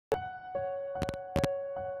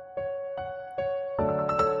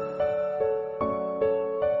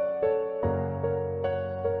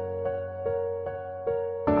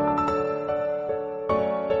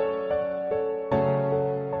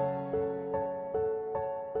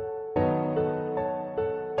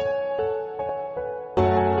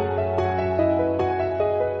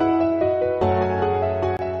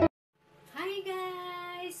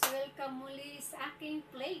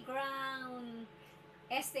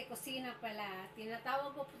kusina pala.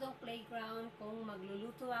 Tinatawag ko po itong playground kung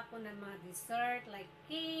magluluto ako ng mga dessert like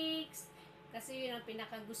cakes. Kasi yun ang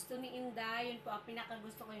pinakagusto ni Inda. Yun po ang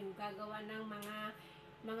pinakagusto ko, yung gagawa ng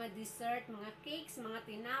mga dessert, mga cakes, mga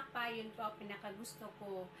tinapay. Yun po ang pinakagusto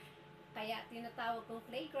ko. Kaya tinatawag kong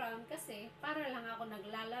playground kasi para lang ako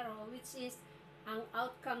naglalaro, which is ang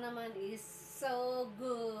outcome naman is so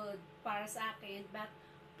good para sa akin. But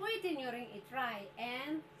pwede nyo ring i-try.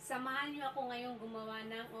 And samahan nyo ako ngayong gumawa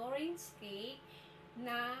ng orange cake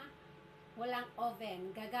na walang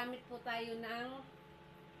oven. Gagamit po tayo ng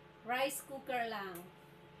rice cooker lang.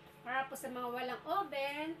 Para po sa mga walang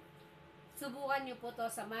oven, subukan nyo po to.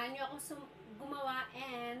 Samahan nyo ako gumawa.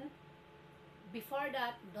 And before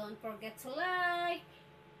that, don't forget to like,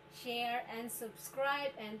 share, and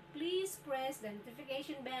subscribe. And please press the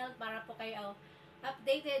notification bell para po kayo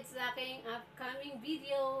updated sa aking upcoming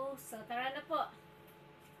video. So, tara na po.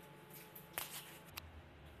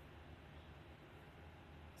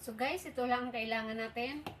 So guys, ito lang ang kailangan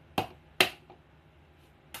natin.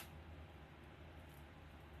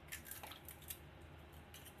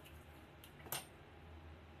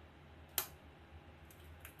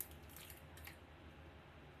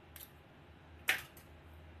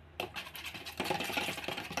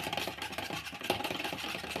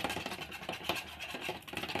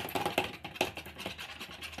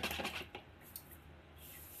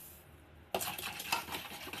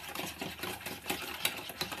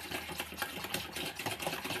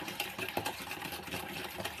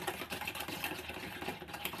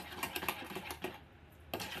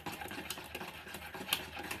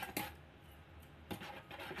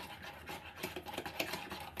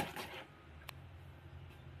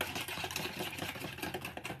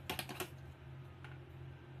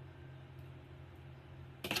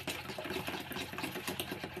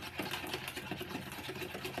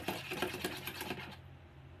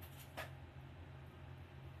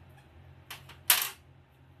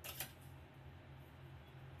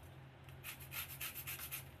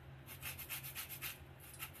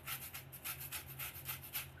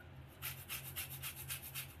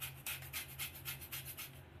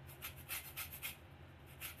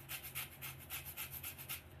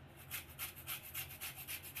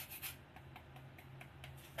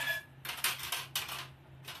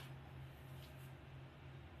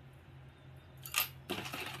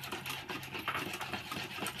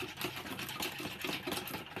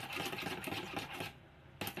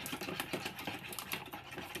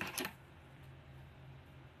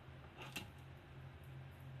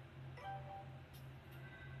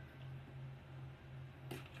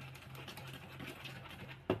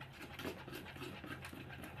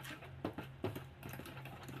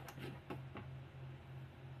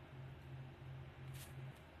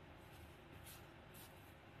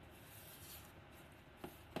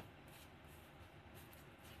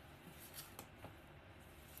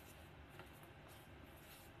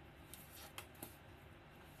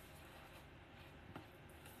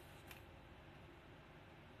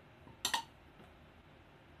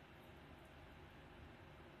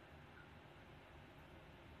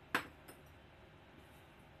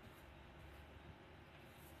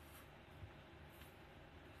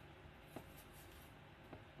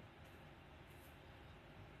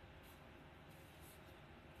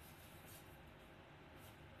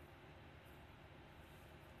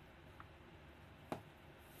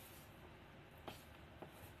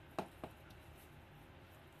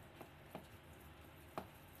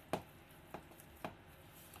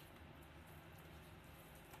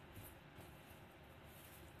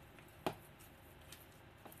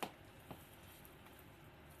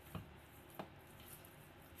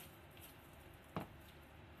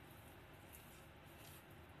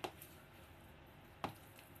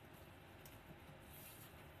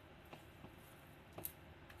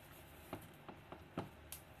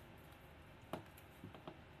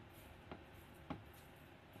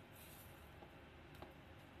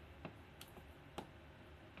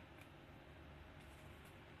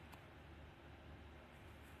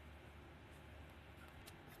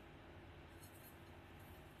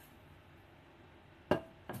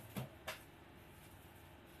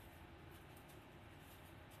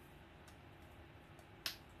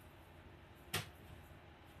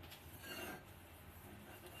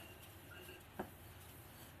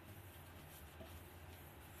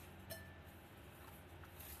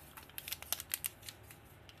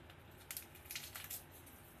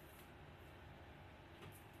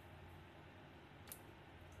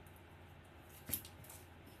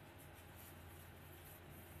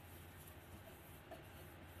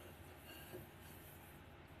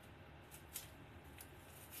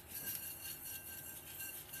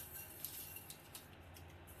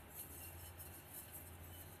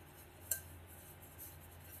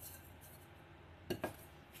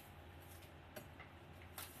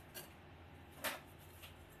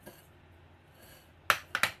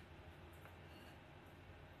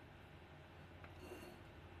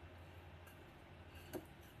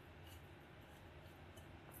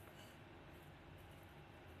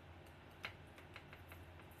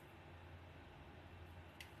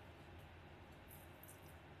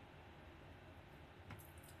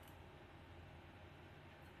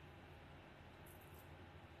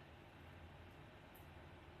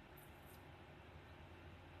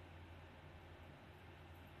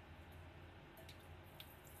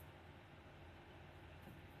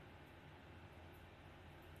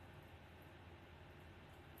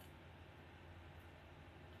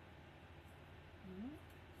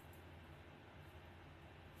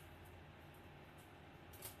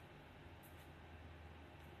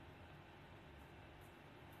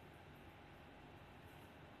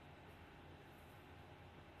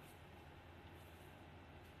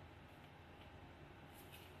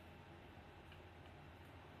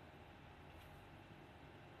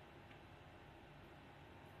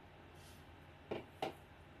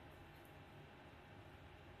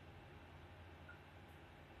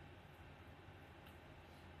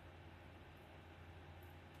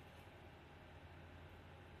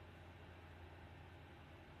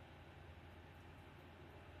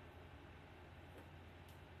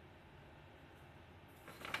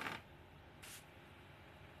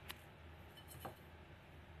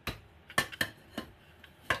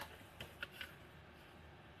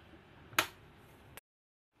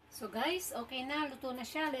 So guys, okay na, luto na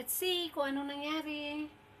siya. Let's see kung anong nangyari.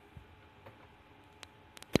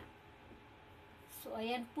 So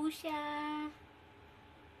ayan po siya.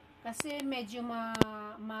 Kasi medyo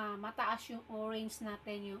mataas yung orange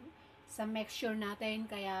natin, yung sa mixture natin,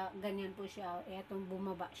 kaya ganyan po siya. Etong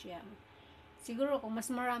bumaba siya. Siguro kung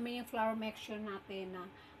mas marami yung flour mixture natin, na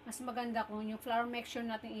mas maganda kung yung flour mixture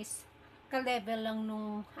natin is ka-level lang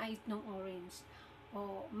nung height ng orange.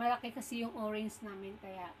 O malaki kasi yung orange namin,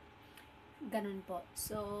 kaya ganun po.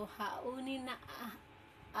 So ahunin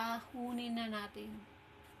na natin.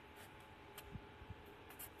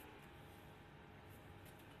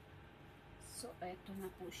 So, eto na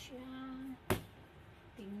po siya.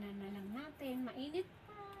 Tingnan na lang natin. Mainit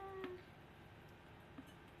pa.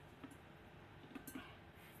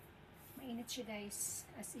 Mainit siya guys.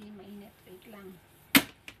 As in, mainit. Wait lang.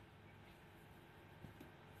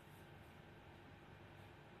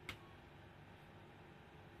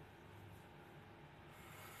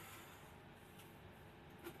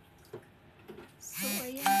 So,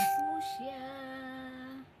 ayan po siya.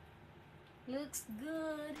 Looks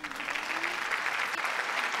good.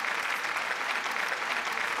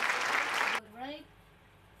 Right?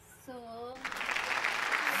 So,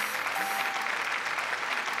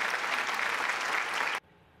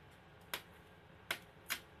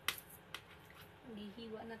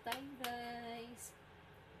 hihiwa na tayo guys.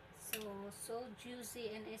 So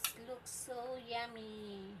juicy and it looks so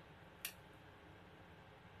yummy.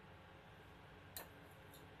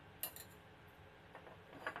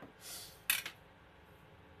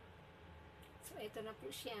 So, ito na po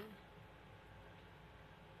siya.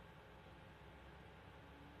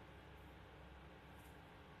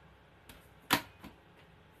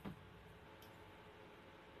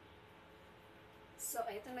 So,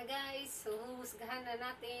 ito na guys. So, husgahan na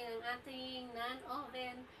natin ang ating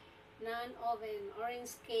non-oven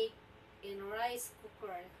orange cake in rice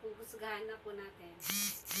cooker. Husgahan na po natin.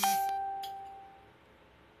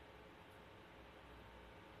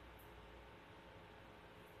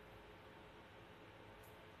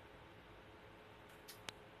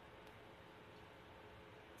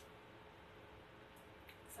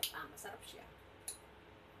 Masarap siya.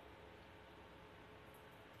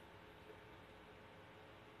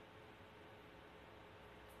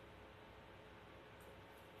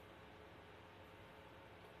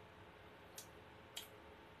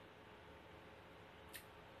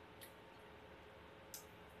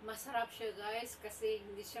 Masarap siya guys kasi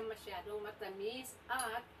hindi siya masyadong matamis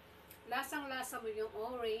at lasang-lasa mo yung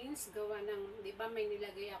orange gawa ng, di ba may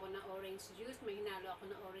nilagay ako ng orange juice, may hinalo ako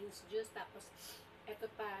ng orange juice, tapos ito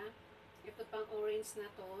pang orange na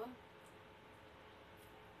to,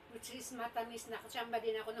 which is matamis na. Katsamba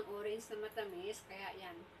din ako ng orange na matamis, kaya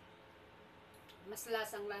yan, mas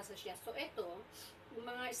lasang-lasa siya. So ito, yung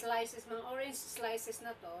mga slices, mga orange slices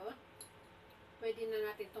na to, pwede na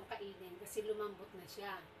natin itong kainin kasi lumambot na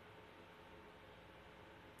siya.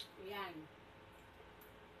 Yan.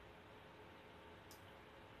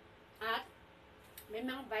 At may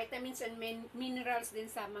mga vitamins and minerals din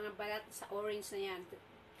sa mga balat sa orange na yan.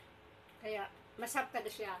 Kaya masarap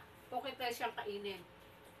talaga siya. Okay talaga siyang kainin.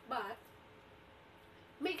 But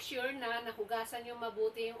make sure na nahugasan nyo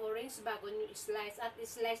mabuti yung orange bago nyo slice. At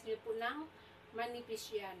slice nyo po ng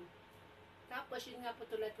manipis yan. Tapos, yun nga po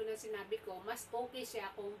tulad po ng sinabi ko, mas okay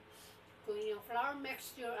siya kung yung flour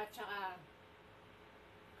mixture at saka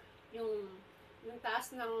yung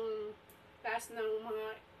taas ng mga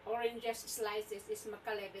oranges slices is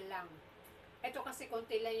magka-level lang. Ito kasi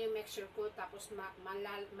konti lang yung mixture ko, tapos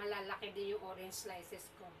malalaki din yung orange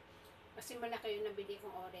slices ko. Kasi malaki yung nabili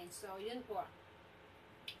kong orange. So, yun po.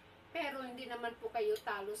 Pero, hindi naman po kayo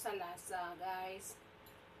talo sa lasa, guys.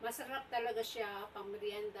 Masarap talaga siya, pang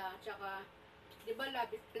merienda, tsaka di ba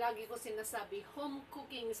lagi ko sinasabi, home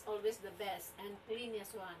cooking is always the best and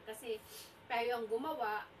cleanest one. Kasi tayo ang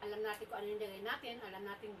gumawa, alam natin kung ano yung lagay natin, alam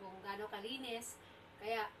natin kung gaano kalinis.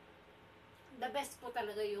 Kaya, the best po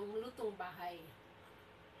talaga yung lutong bahay.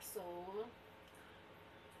 So,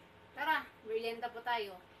 tara, merienda po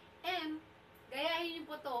tayo. And, gayahin niyo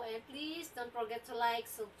po to. And please, don't forget to like,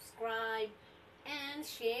 subscribe, and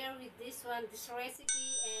share with this recipe.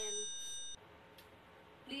 And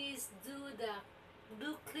please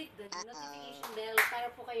click the notification bell para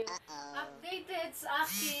po kayo updated sa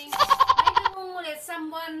aking, ay naman ulit,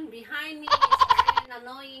 someone behind me is again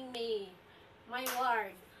annoying me, my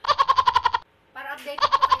word, para updated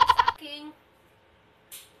po kayo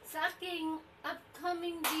sa aking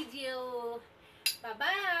upcoming video. Bye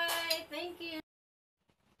bye, thank you.